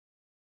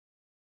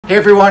Hey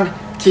everyone,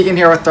 Keegan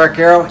here with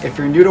DarkAero. If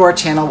you're new to our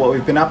channel, what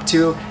we've been up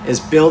to is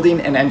building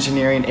and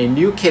engineering a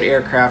new kit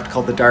aircraft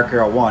called the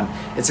DarkAero 1.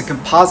 It's a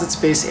composite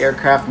space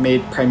aircraft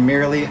made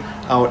primarily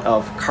out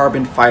of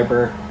carbon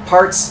fiber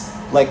parts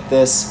like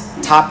this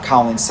top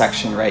cowling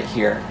section right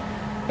here.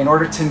 In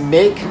order to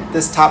make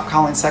this top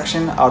cowling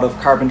section out of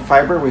carbon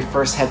fiber, we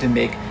first had to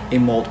make a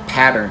mold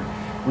pattern.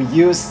 We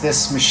use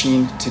this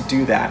machine to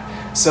do that.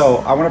 So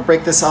I want to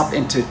break this up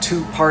into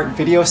two-part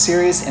video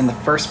series. In the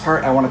first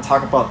part, I want to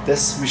talk about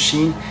this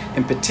machine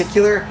in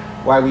particular,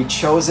 why we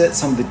chose it,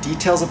 some of the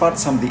details about it,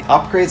 some of the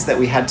upgrades that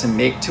we had to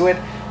make to it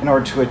in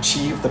order to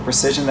achieve the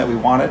precision that we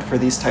wanted for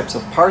these types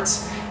of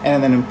parts.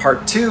 And then in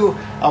part two,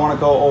 I want to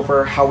go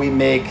over how we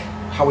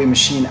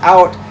machine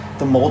out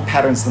the mold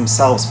patterns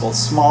themselves, both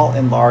small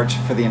and large,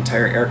 for the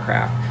entire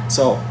aircraft.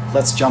 So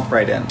let's jump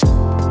right in.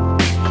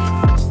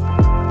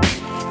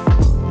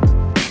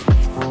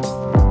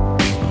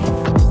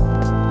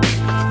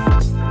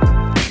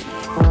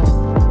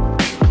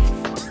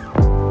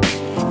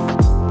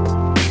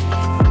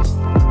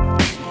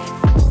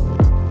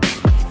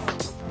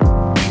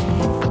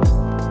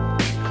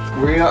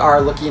 We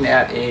are looking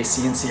at a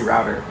CNC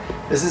router.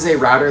 This is a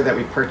router that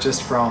we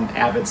purchased from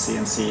Avid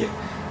CNC.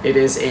 It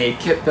is a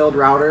kit build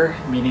router,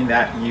 meaning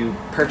that you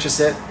purchase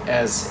it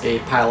as a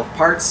pile of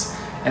parts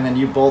and then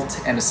you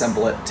bolt and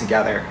assemble it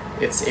together.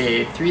 It's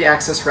a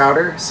 3-axis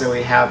router, so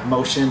we have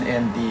motion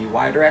in the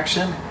Y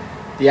direction,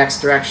 the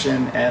X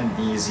direction, and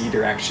the Z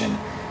direction.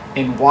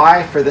 In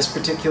Y, for this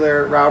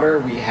particular router,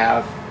 we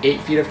have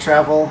 8 feet of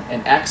travel.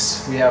 In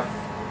X, we have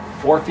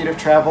 4 feet of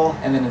travel,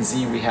 and then in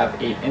Z, we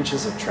have 8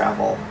 inches of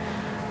travel.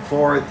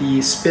 For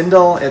the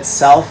spindle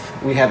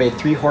itself, we have a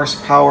 3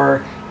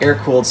 horsepower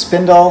air-cooled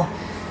spindle.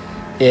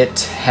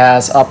 It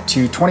has up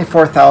to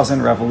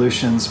 24,000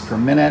 revolutions per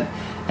minute,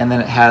 and then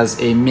it has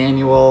a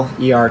manual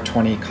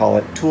ER20, call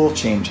it tool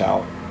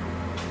changeout.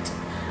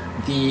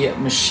 The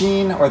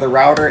machine or the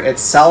router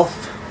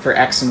itself for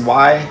X and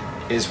Y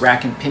is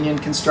rack and pinion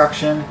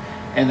construction,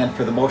 and then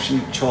for the motion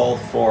control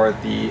for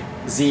the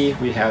Z,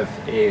 we have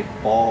a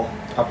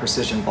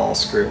precision ball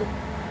screw.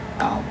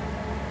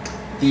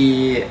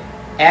 The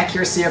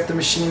accuracy of the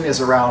machine is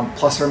around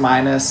plus or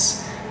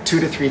minus 2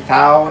 to 3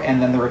 thou,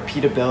 and then the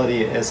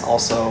repeatability is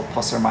also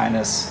plus or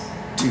minus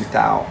 2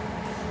 thou.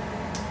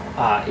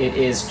 It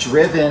is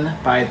driven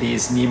by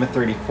these NEMA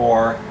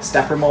 34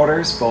 stepper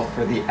motors, both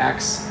for the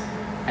X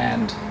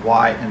and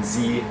Y and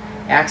Z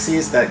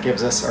axes. That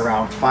gives us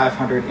around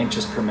 500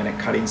 inches per minute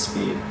cutting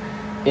speed.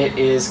 It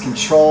is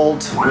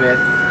controlled with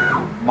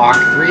Mach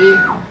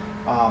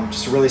 3,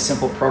 just a really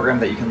simple program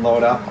that you can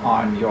load up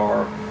on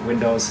your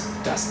Windows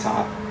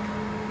desktop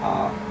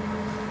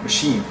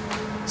machine.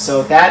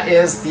 So that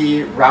is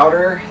the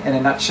router in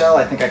a nutshell.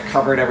 I think I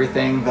covered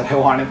everything that I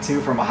wanted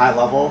to from a high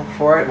level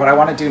for it. What I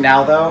want to do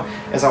now, though,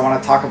 is I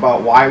want to talk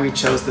about why we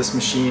chose this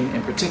machine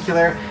in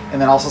particular,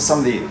 and then also some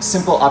of the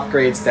simple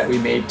upgrades that we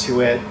made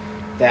to it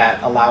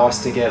that allow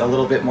us to get a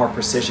little bit more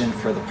precision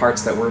for the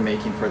parts that we're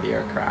making for the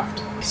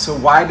aircraft. So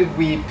why did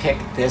we pick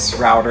this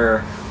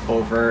router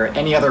over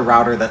any other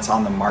router that's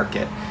on the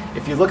market?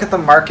 If you look at the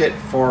market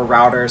for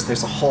routers,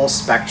 there's a whole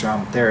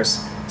spectrum.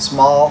 There's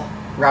small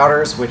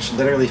routers which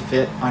literally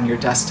fit on your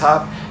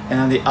desktop, and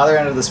on the other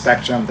end of the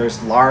spectrum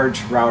there's large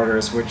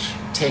routers which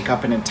take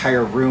up an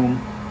entire room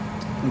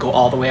and go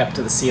all the way up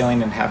to the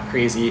ceiling and have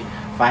crazy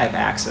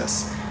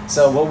 5-axis.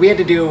 So what we had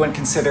to do when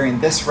considering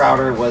this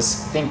router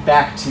was think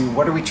back to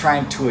what are we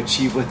trying to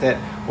achieve with it,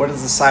 what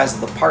is the size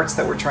of the parts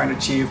that we're trying to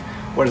achieve,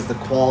 what is the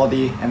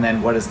quality, and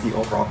then what is the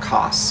overall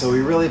cost. So we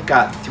really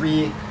got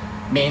 3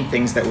 main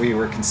things that we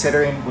were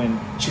considering when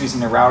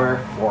choosing a router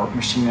for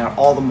machining out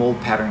all the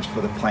mold patterns for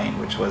the plane,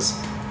 which was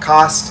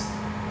cost,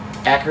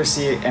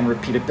 accuracy and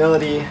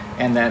repeatability,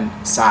 and then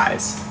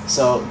size.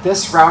 So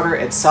this router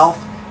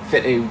itself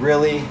fit a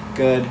really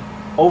good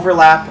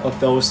overlap of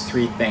those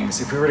 3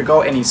 things. If we were to go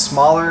any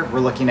smaller,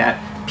 we're looking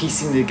at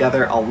piecing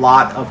together a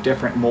lot of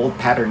different mold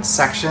pattern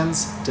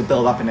sections to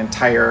build up an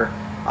entire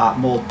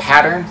mold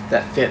pattern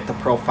that fit the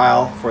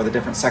profile for the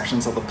different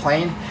sections of the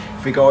plane.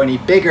 If we go any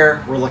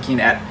bigger, we're looking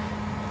at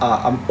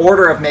an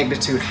order of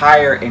magnitude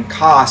higher in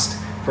cost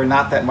for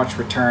not that much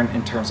return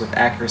in terms of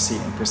accuracy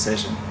and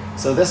precision.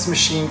 So this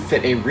machine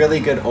fit a really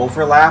good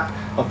overlap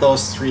of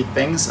those 3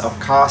 things of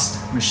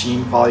cost,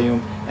 machine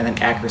volume, and then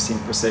accuracy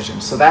and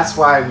precision. So that's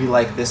why we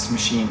like this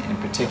machine in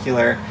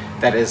particular.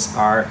 That is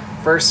our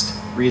first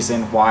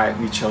reason why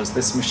we chose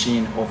this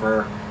machine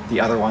over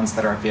the other ones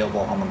that are available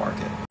on the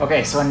market.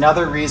 Okay, so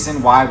another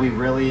reason why we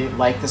really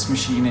like this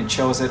machine and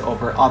chose it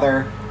over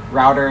other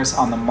routers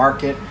on the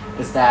market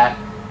is that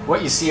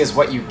what you see is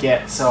what you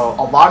get. So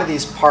a lot of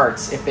these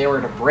parts, if they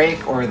were to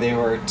break or they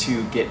were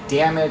to get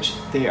damaged,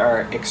 they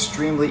are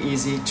extremely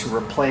easy to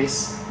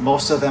replace.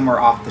 Most of them are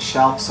off the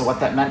shelf. So what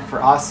that meant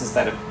for us is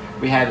that if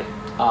we had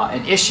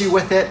an issue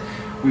with it,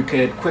 we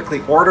could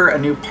quickly order a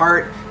new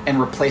part and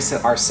replace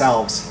it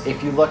ourselves.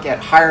 If you look at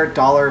higher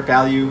dollar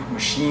value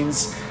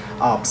machines,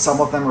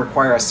 some of them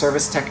require a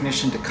service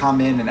technician to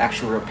come in and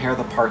actually repair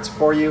the parts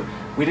for you.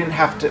 we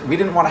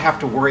didn't want to have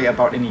to worry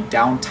about any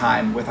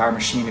downtime with our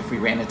machine if we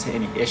ran into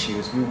any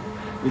issues.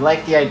 We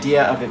like the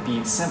idea of it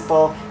being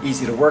simple,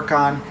 easy to work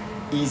on,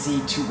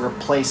 easy to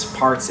replace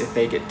parts if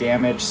they get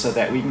damaged, so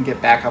that we can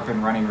get back up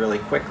and running really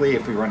quickly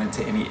if we run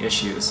into any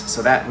issues.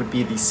 So that would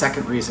be the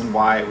second reason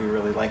why we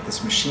really like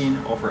this machine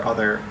over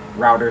other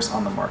routers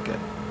on the market.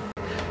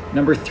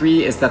 Number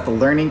 3 is that the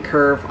learning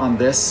curve on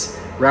this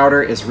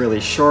router is really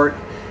short.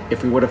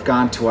 If we would have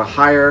gone to a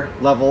higher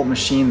level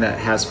machine that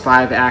has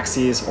 5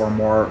 axes or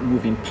more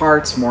moving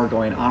parts, more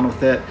going on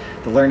with it,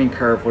 the learning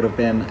curve would have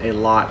been a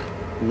lot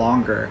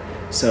longer.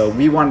 So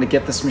we wanted to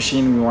get this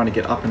machine, we wanted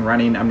to get up and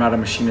running. I'm not a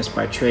machinist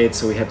by trade,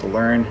 so we had to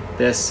learn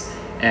this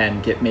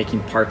and get making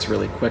parts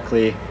really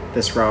quickly.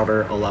 This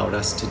router allowed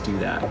us to do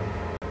that.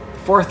 The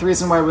fourth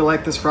reason why we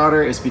like this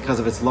router is because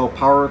of its low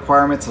power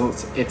requirements. So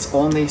it's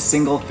only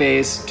single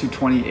phase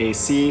 220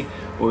 AC.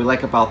 What we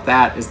like about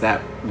that is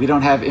that we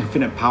don't have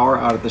infinite power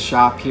out of the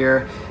shop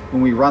here.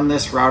 When we run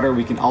this router,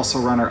 we can also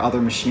run our other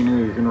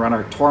machinery. We can run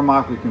our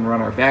Tormach, we can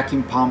run our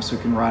vacuum pumps, we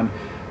can run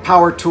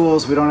power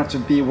tools. We don't have to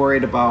be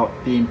worried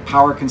about being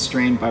power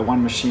constrained by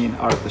one machine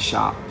out of the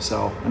shop.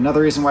 So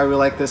another reason why we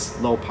like this,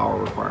 low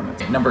power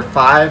requirements. Number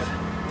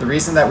 5, the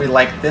reason that we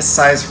like this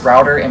size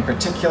router in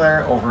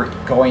particular over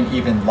going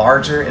even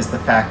larger is the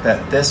fact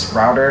that this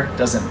router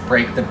doesn't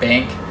break the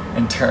bank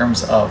in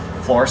terms of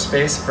floor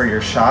space for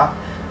your shop.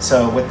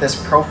 So with this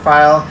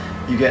profile,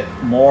 you get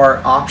more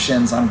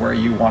options on where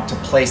you want to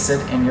place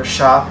it in your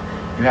shop.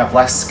 You have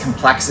less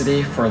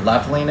complexity for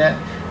leveling it.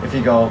 If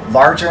you go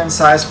larger in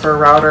size for a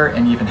router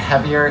and even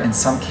heavier, in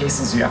some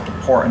cases you have to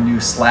pour a new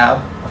slab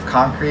of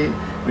concrete.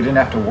 We didn't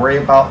have to worry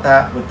about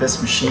that with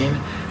this machine.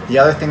 The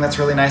other thing that's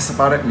really nice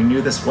about it, we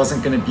knew this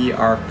wasn't going to be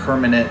our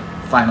permanent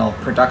final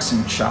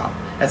production shop.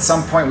 At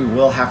some point we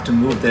will have to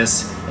move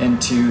this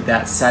into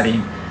that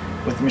setting.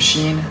 With a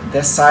machine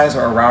this size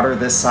or a router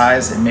this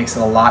size, it makes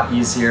it a lot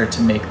easier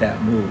to make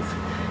that move.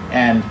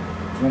 And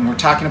when we're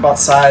talking about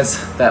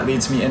size, that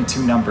leads me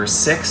into number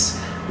 6,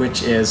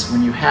 which is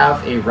when you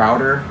have a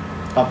router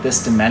of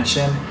this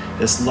dimension,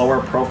 this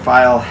lower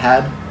profile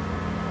head,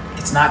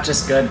 it's not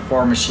just good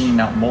for machining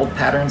out mold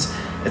patterns,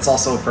 it's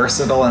also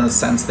versatile in the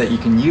sense that you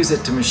can use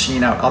it to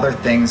machine out other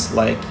things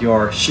like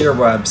your shear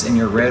webs and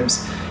your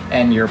ribs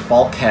and your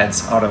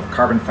bulkheads out of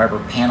carbon fiber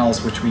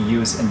panels, which we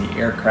use in the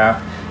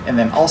aircraft, and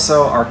then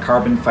also our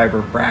carbon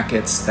fiber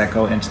brackets that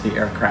go into the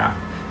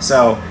aircraft.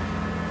 So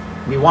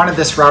we wanted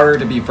this router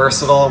to be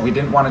versatile. We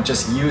didn't want to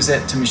just use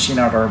it to machine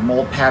out our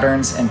mold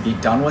patterns and be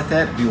done with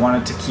it. We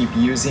wanted to keep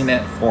using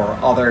it for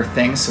other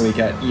things so we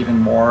get even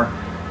more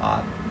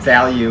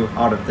value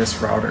out of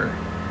this router.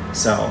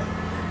 So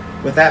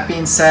with that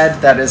being said,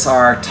 that is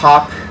our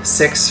top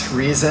 6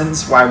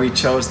 reasons why we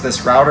chose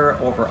this router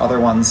over other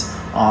ones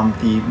on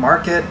the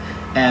market.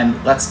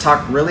 And let's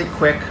talk really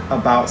quick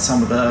about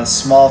some of the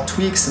small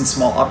tweaks and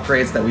small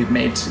upgrades that we've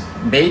made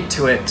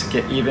to it to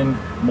get even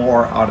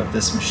more out of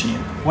this machine.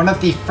 One of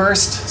the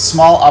first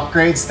small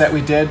upgrades that we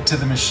did to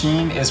the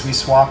machine is we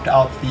swapped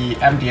out the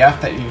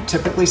MDF that you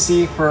typically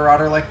see for a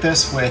router like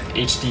this with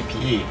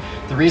HDPE.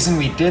 The reason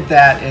we did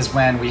that is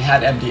when we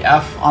had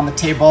MDF on the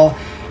table,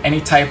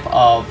 any type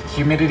of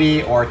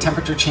humidity or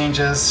temperature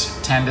changes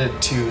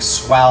tended to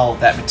swell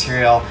that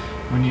material.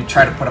 When you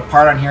try to put a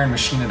part on here and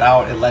machine it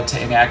out, it led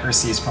to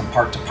inaccuracies from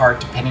part to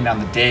part depending on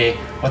the day,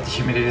 what the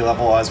humidity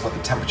level was, what the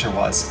temperature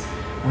was.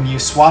 When you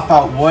swap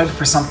out wood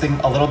for something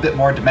a little bit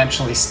more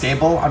dimensionally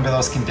stable under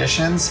those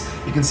conditions,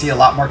 you can see a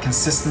lot more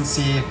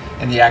consistency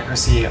in the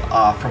accuracy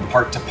from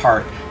part to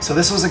part. So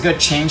this was a good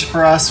change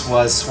for us,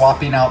 was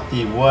swapping out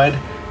the wood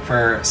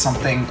for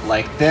something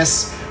like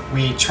this.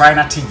 We try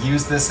not to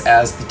use this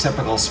as the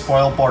typical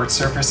spoil board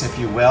surface, if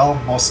you will.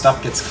 Most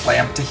stuff gets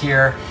clamped to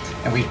here,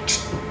 and we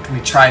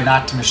try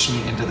not to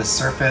machine into the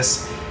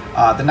surface.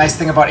 The nice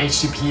thing about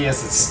HDPE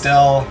is it's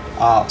still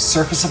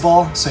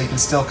surfaceable, so you can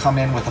still come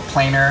in with a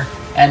planer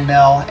end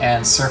mill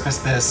and surface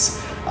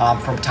this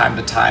from time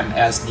to time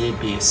as need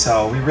be.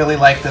 So we really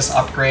like this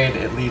upgrade.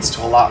 It leads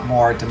to a lot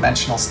more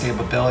dimensional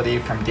stability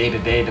from day to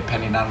day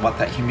depending on what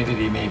that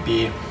humidity may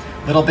be.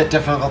 A little bit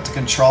difficult to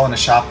control in a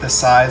shop this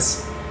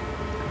size,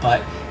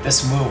 but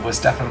this move was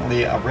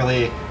definitely a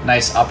really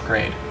nice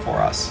upgrade for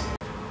us.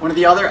 One of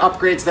the other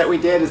upgrades that we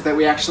did is that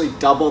we actually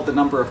doubled the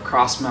number of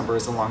cross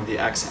members along the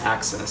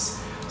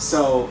x-axis.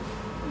 So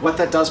what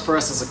that does for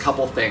us is a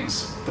couple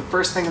things. The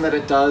first thing that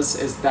it does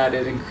is that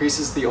it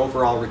increases the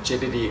overall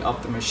rigidity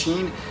of the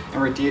machine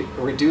and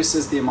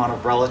reduces the amount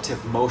of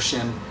relative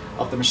motion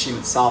of the machine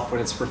itself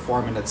when it's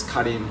performing its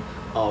cutting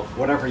of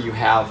whatever you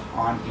have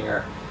on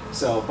here.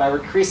 So by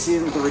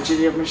increasing the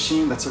rigidity of the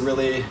machine, that's a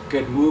really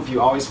good move.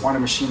 You always want a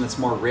machine that's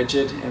more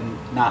rigid and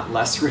not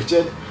less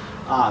rigid.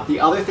 The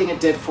other thing it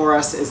did for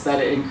us is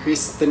that it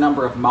increased the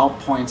number of mount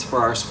points for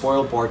our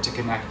spoil board to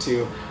connect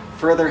to,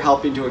 further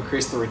helping to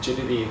increase the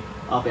rigidity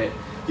of it.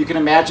 You can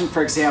imagine,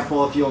 for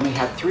example, if you only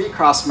had 3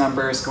 cross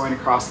members going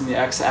across in the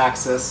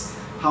x-axis,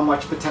 how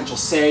much potential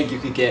sag you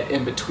could get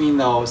in between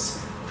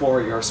those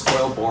for your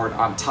spoil board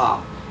on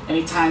top.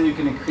 Anytime you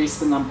can increase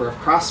the number of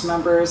cross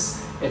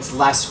members, it's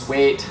less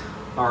weight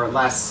or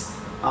less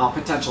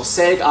potential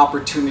sag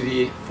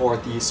opportunity for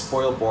the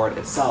spoil board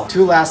itself.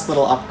 Two last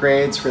little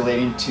upgrades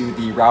relating to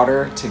the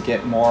router to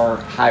get more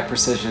high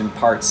precision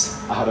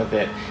parts out of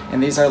it.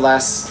 And these are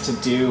less to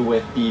do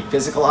with the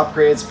physical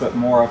upgrades, but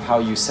more of how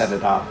you set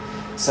it up.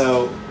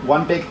 So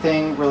one big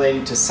thing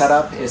relating to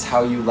setup is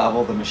how you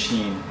level the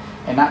machine.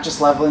 And not just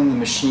leveling the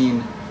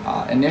machine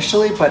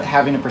initially, but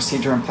having a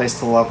procedure in place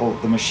to level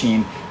the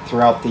machine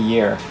throughout the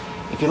year.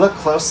 If you look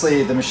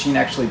closely, the machine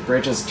actually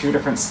bridges two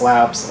different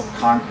slabs of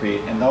concrete,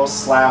 and those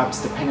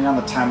slabs, depending on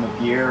the time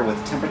of year,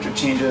 with temperature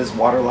changes,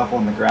 water level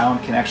in the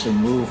ground, can actually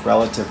move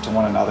relative to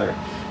one another.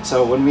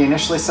 So when we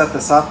initially set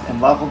this up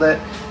and leveled it,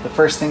 the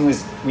first thing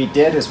we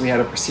did is we had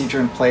a procedure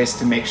in place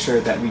to make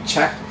sure that we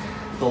checked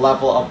the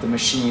level of the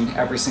machine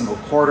every single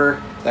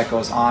quarter. That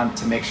goes on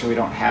to make sure we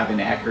don't have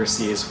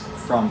inaccuracies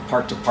from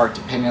part to part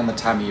depending on the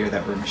time of year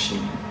that we're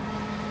machining.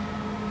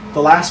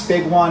 The last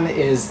big one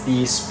is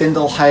the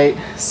spindle height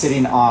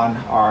sitting on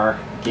our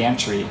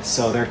gantry.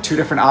 So there are two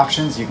different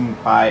options. You can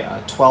buy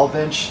a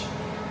 12-inch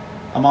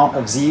amount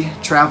of Z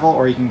travel,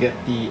 or you can get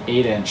the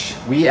 8-inch.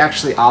 We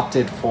actually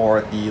opted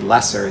for the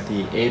lesser,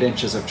 the 8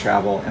 inches of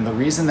travel. And the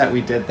reason that we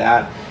did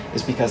that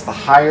is because the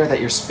higher that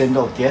your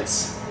spindle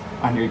gets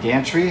on your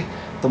gantry,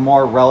 the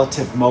more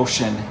relative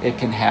motion it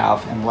can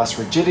have and less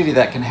rigidity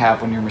that can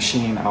have when you're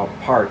machining out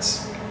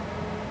parts.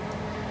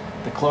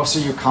 The closer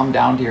you come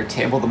down to your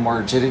table, the more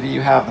rigidity you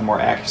have, the more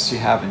accuracy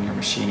you have in your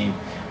machining.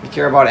 We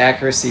care about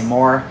accuracy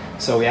more,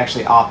 so we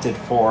actually opted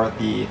for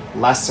the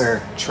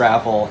lesser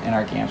travel in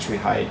our gantry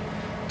height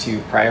to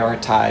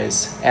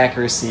prioritize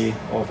accuracy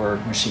over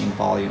machine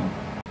volume.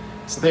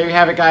 So there you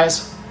have it,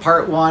 guys.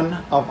 Part one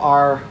of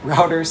our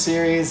router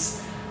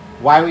series.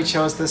 Why we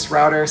chose this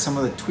router, some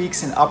of the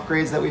tweaks and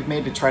upgrades that we've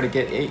made to try to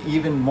get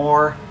even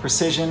more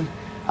precision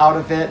out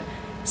of it.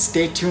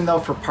 Stay tuned though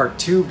for part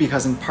two,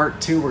 because in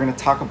part two we're going to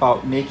talk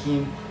about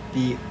making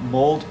the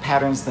mold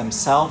patterns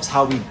themselves,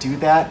 how we do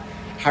that.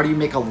 How do you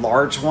make a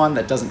large one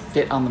that doesn't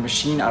fit on the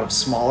machine out of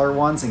smaller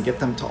ones and get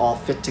them to all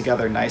fit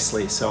together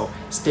nicely? So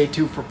stay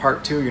tuned for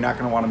part two, you're not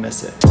going to want to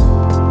miss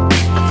it.